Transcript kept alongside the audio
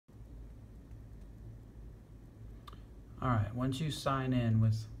All right, once you sign in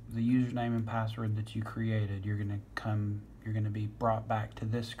with the username and password that you created, you're gonna be brought back to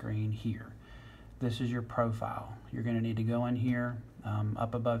this screen here. This is your profile. You're gonna need to go in here.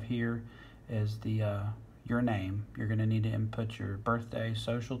 Up above here is your name. You're gonna need to input your birthday,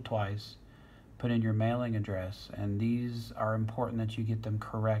 social twice, put in your mailing address, and these are important that you get them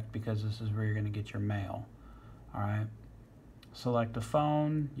correct because this is where you're gonna get your mail. All right. Select a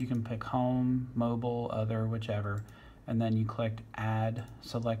phone. You can pick home, mobile, other, whichever, and then you click add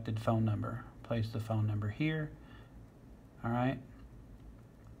selected phone number. Place the phone number here. All right.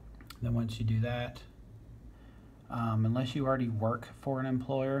 Then once you do that, unless you already work for an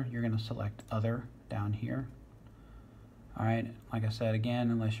employer, you're going to select other down here. All right. Like I said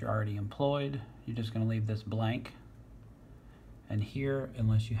again, unless you're already employed, you're just going to leave this blank. And here,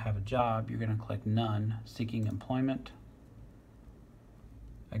 unless you have a job, you're going to click none, seeking employment.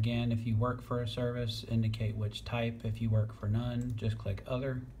 Again, if you work for a service, indicate which type. If you work for none, just click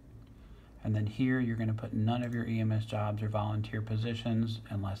other. And then here, you're going to put none of your EMS jobs or volunteer positions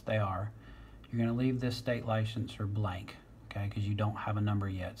unless they are. You're going to leave this state licensure blank, okay, because you don't have a number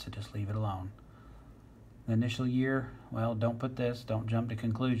yet, so just leave it alone. The initial year, well, don't put this. Don't jump to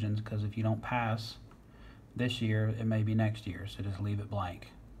conclusions, because if you don't pass this year, it may be next year, so just leave it blank.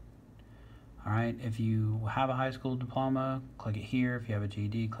 All right, if you have a high school diploma, click it here. If you have a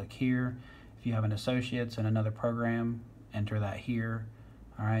GED, click here. If you have an associate's in another program, enter that here.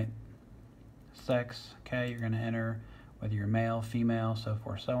 All right, sex, okay, you're going to enter whether you're male, female, so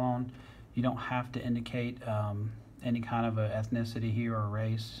forth, so on. You don't have to indicate any kind of a ethnicity here or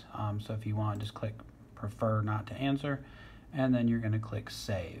race, so if you want, just click prefer not to answer, and then you're going to click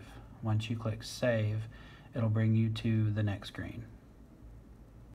save. Once you click save, it'll bring you to the next screen.